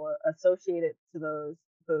and people associated to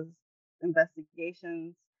those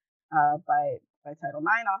investigations by Title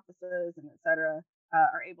IX offices and et cetera,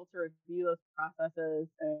 are able to review those processes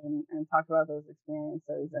and talk about those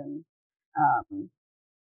experiences, and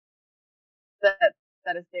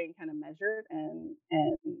that is being kind of measured, and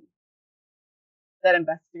that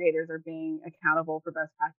investigators are being accountable for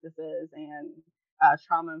best practices and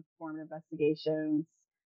trauma-informed investigations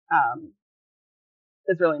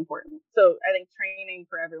is really important. So I think training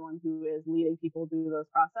for everyone who is leading people through those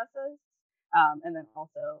processes, and then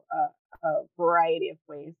also a variety of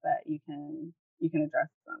ways that you can address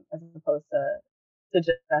them, as opposed to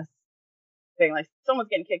just being like, someone's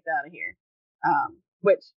getting kicked out of here,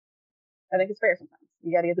 which I think is fair sometimes.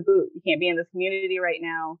 You got to get the boot. You can't be in this community right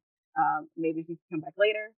now. Maybe if you can come back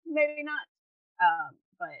later, maybe not.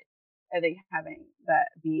 But I think having that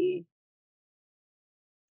be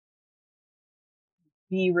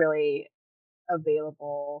really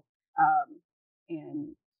available,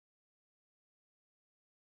 and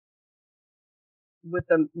with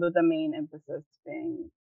the main emphasis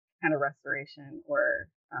being kind of restoration, or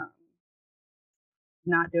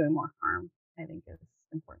not doing more harm, I think is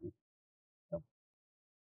important. So.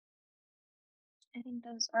 I think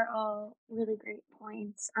those are all really great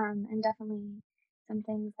points, and definitely some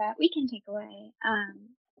things that we can take away.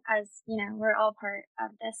 As you know, we're all part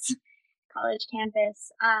of this college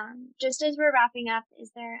campus. Just as we're wrapping up,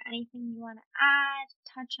 is there anything you want to add,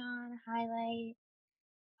 touch on, highlight?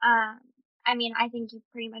 I mean, I think you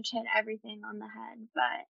pretty much hit everything on the head,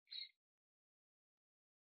 but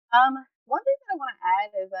one thing that I want to add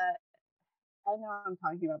is that I know I'm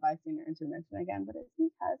talking about bystander intervention again, but it's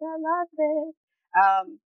because I love it.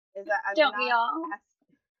 Is that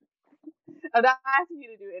I'm not asking you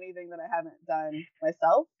to do anything that I haven't done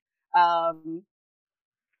myself. And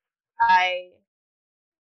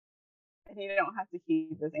you don't have to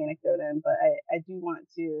keep this anecdote in, but I do want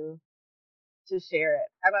to share it.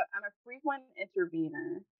 I'm a frequent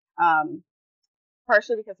intervener,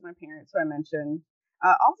 partially because of my parents, who I mentioned,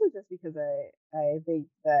 also just because I think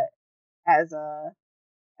that as a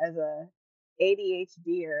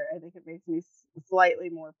ADHDer, I think it makes me slightly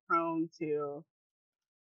more prone to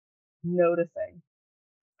noticing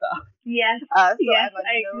stuff. Yes. So yes, I'm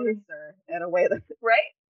a noticer in a way that,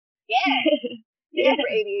 right? Yeah. Yeah, for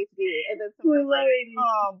ADHD, and then sometimes like,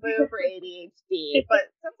 oh, boo for ADHD.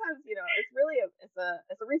 But sometimes, it's really it's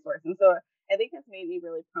a resource, and so I think it's made me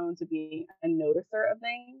really prone to being a noticer of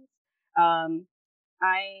things.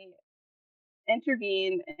 I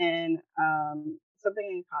intervened in something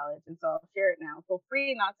in college, and so I'll share it now. Feel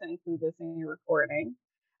free not to include this in your recording,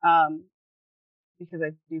 because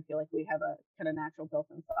I do feel like we have a kind of natural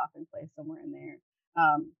built-in stuff in place somewhere in there.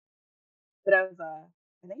 But I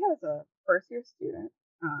think I was a first-year student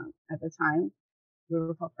at the time. We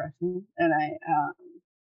were called freshmen, and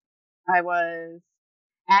I was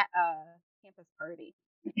at a campus party.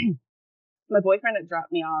 My boyfriend had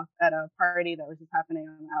dropped me off at a party that was just happening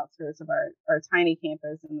on the outskirts of our tiny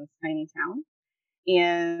campus in this tiny town.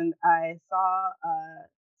 And I saw a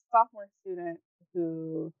sophomore student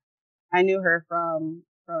who I knew her from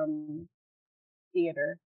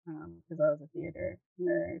theater, because I was a theater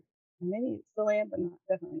nerd. And maybe still am, but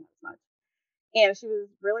definitely not as much. And she was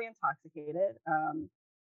really intoxicated.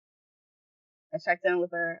 I checked in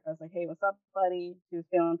with her. I was like, "Hey, what's up, buddy?" She was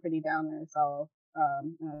feeling pretty down on herself.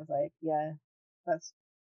 And I was like, "Yeah, that's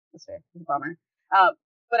fair. It's a bummer."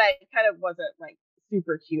 But I kind of wasn't like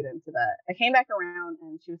super cute into that. I came back around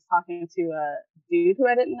and she was talking to a dude who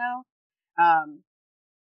I didn't know.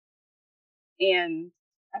 And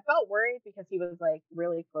I felt worried because he was like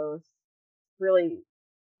really close, really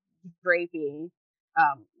drapey,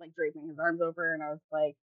 like draping his arms over. And I was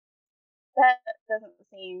like, that doesn't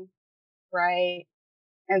seem right.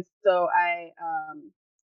 And so I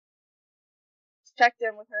checked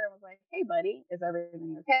in with her and was like, "Hey, buddy, is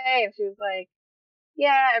everything okay?" And she was like,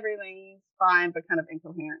 "Yeah, everything's fine," but kind of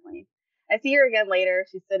incoherently. I see her again later.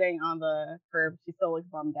 She's sitting on the curb. She still looks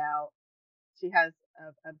bummed out. She has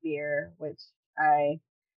a beer, which I'm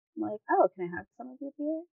like, "Oh, can I have some of your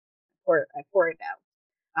beer?" I pour it out.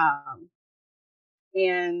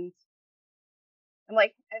 And I'm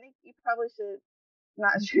like, "I think you probably should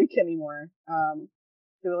not drink anymore. Because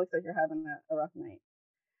it looks like you're having a rough night."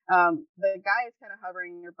 The guy is kind of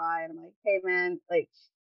hovering nearby, and I'm like, "Hey, man, like,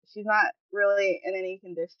 she's not really in any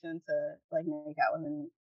condition to like make out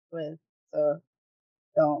with, so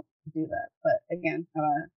don't do that." But again,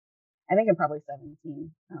 I think I'm probably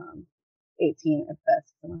 17, 18 at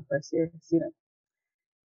best. I'm a first year student.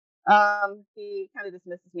 He kind of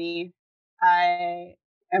dismisses me. I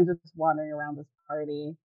am just wandering around this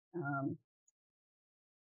party, and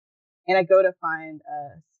I go to find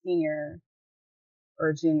a senior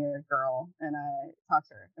or junior girl, and I talk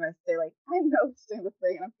to her and I say, like, I'm noticing this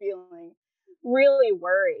thing and I'm feeling really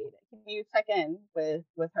worried. Can you check in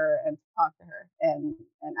with her and talk to her and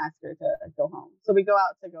ask her to go home? So we go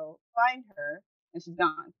out to go find her, and she's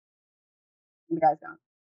gone. And the guy's gone.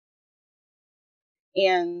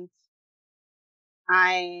 And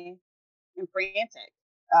I am frantic.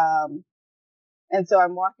 And so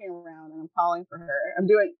I'm walking around and I'm calling for her.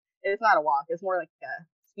 It's not a walk, it's more like a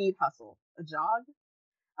speed hustle, a jog.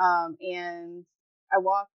 And I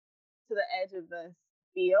walk to the edge of this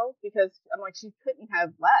field because I'm like, she couldn't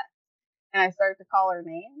have left. And I start to call her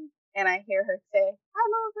name and I hear her say,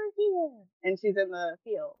 I'm over here. And she's in the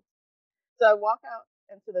field. So I walk out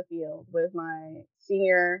into the field with my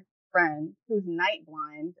senior friend who's night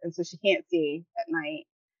blind. And so she can't see at night.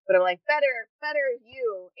 But I'm like, better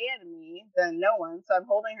you and me than no one. So I'm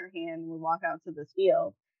holding her hand and we walk out to this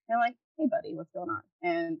field. And I'm like, hey, buddy, what's going on?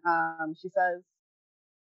 And she says,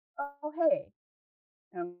 oh, hey.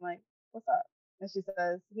 And I'm like, what's up? And she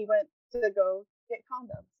says, he went to go get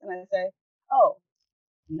condoms. And I say, oh,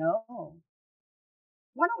 no.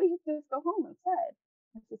 Why don't we just go home instead?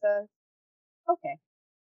 And she says, okay.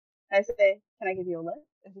 And I say, can I give you a lift?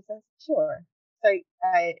 And she says, sure. So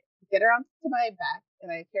I get her onto my back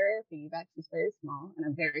and I carry her piggyback. She's very small and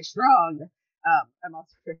I'm very strong. I'm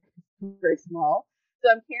also very, very small. So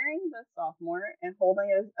I'm carrying the sophomore and holding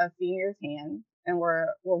a senior's hand, and we're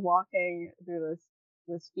walking through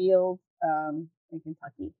this field in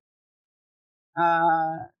Kentucky.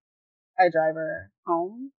 I drive her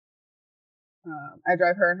home. I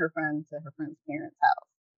drive her and her friend to her friend's parents' house.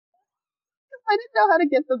 I didn't know how to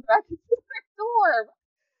get them back into their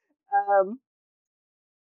dorm.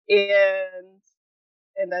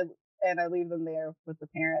 And I leave them there with the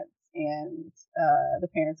parents, and the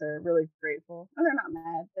parents are really grateful. And they're not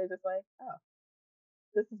mad. They're just like, oh,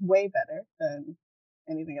 this is way better than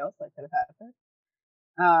anything else that could have happened.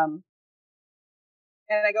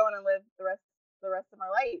 And I go in and live the rest of my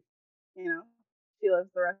life. You know, she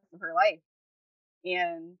lives the rest of her life.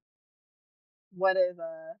 And what is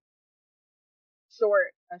a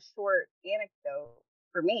short anecdote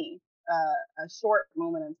for me, a short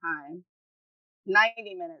moment in time,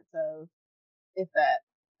 90 minutes of, if that,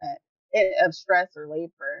 of stress or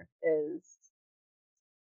labor is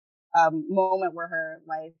a moment where her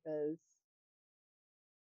life is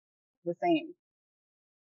the same.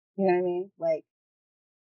 You know what I mean? Like,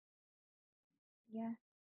 yeah,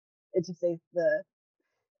 it just stays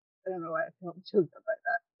I don't know why I feel choked up by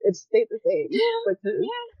that. It stayed the same, which is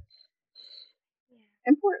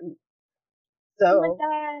important. So like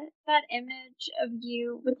that image of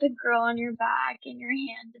you with the girl on your back and your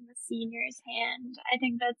hand in the senior's hand, I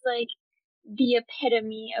think that's like the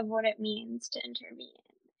epitome of what it means to intervene.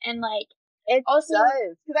 And like it also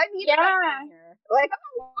does, because I need that here. Like, I'm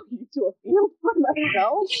not walking to a field for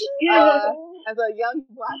myself. As a young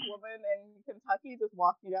Black woman in Kentucky, just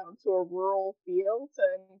walking out into a rural field to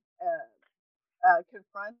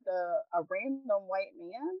confront a random white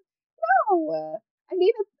man. No, I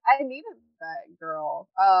needed that girl.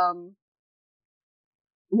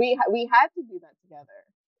 We had to do that together,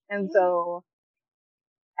 and so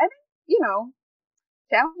I think,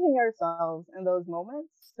 challenging ourselves in those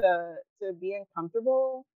moments to be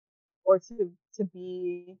uncomfortable or to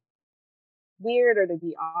be weird or to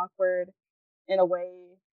be awkward in a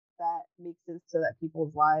way that makes it so that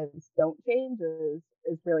people's lives don't change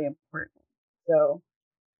is really important. So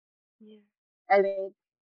I think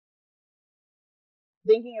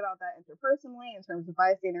thinking about that interpersonally in terms of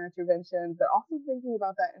bystander intervention, but also thinking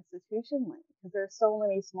about that institutionally, because there's so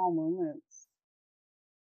many small moments,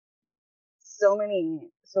 so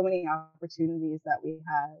many opportunities that we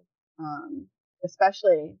have,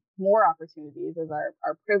 especially more opportunities as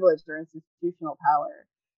our privilege or institutional power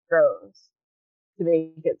grows, to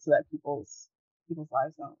make it so that people's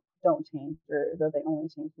lives don't change, or that they only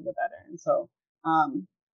change for the better. And so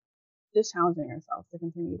just challenging ourselves to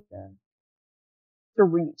continue to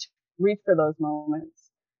reach for those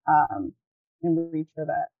moments, and reach for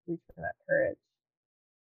that courage.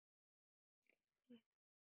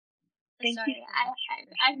 Thank you.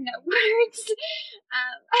 I have no words.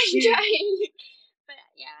 I'm trying, but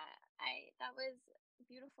yeah, that was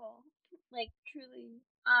beautiful. Like, truly,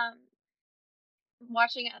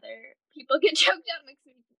 watching other people get choked up makes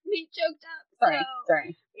me choked up.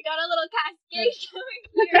 Sorry. We got a little cascade going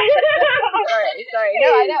here. sorry.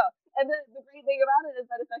 No, I know. And the great thing about it is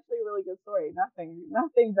that it's actually a really good story. Nothing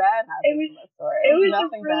bad happened in that story. It was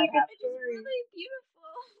nothing a really bad good story. It's really beautiful.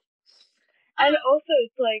 And also,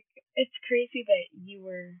 it's crazy that you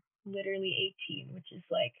were literally 18, which is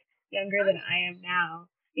like younger than I am now.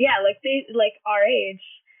 yeah, like they like our age,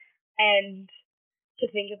 and to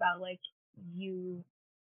think about like you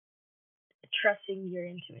trusting your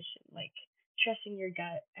intuition, like trusting your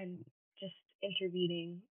gut and just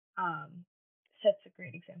intervening, sets a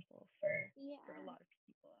great example for a lot of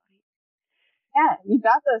people. Yeah, you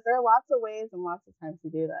got this. There are lots of ways and lots of times to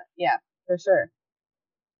do that. Yeah, for sure.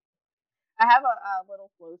 I have a little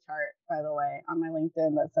flow chart, by the way, on my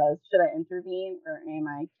LinkedIn that says, should I intervene or am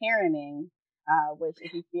I Karening? Which,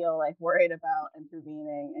 if you feel like worried about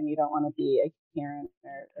intervening and you don't want to be a Karen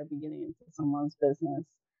or be getting into someone's business,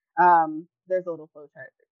 there's a little flow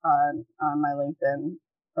chart on my LinkedIn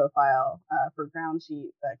profile for Ground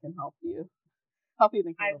Sheet that can help you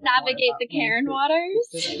think a little bit navigate the Karen waters.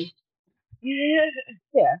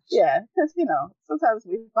 Yeah, because sometimes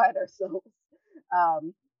we find ourselves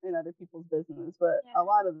in other people's business, but a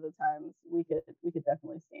lot of the times we could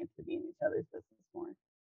definitely stand to be in each other's business more.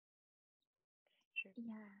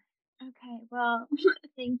 Yeah. Okay. Well,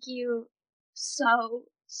 thank you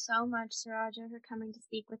so much, Saraja, for coming to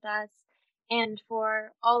speak with us and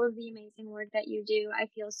for all of the amazing work that you do. I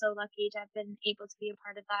feel so lucky to have been able to be a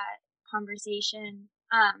part of that conversation.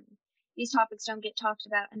 These topics don't get talked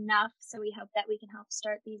about enough, so we hope that we can help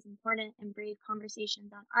start these important and brave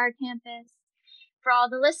conversations on our campus. For all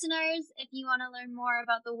the listeners, if you want to learn more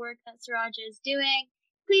about the work that Saraja is doing,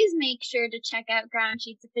 please make sure to check out Ground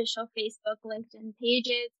Sheet's official Facebook, LinkedIn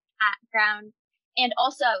pages at Ground, and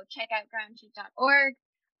also check out groundsheet.org.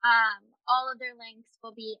 All of their links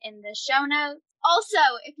will be in the show notes. Also,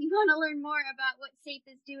 if you want to learn more about what SAFE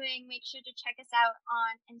is doing, make sure to check us out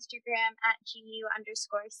on Instagram at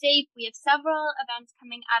GU_SAFE. We have several events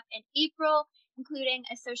coming up in April, including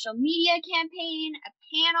a social media campaign, a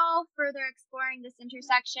panel further exploring this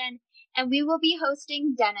intersection, and we will be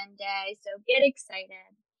hosting Denim Day, so get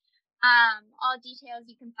excited. All details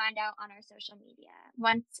you can find out on our social media.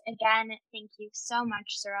 Once again, thank you so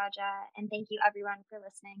much, Saraja, and thank you everyone for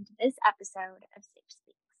listening to this episode of Safe Space.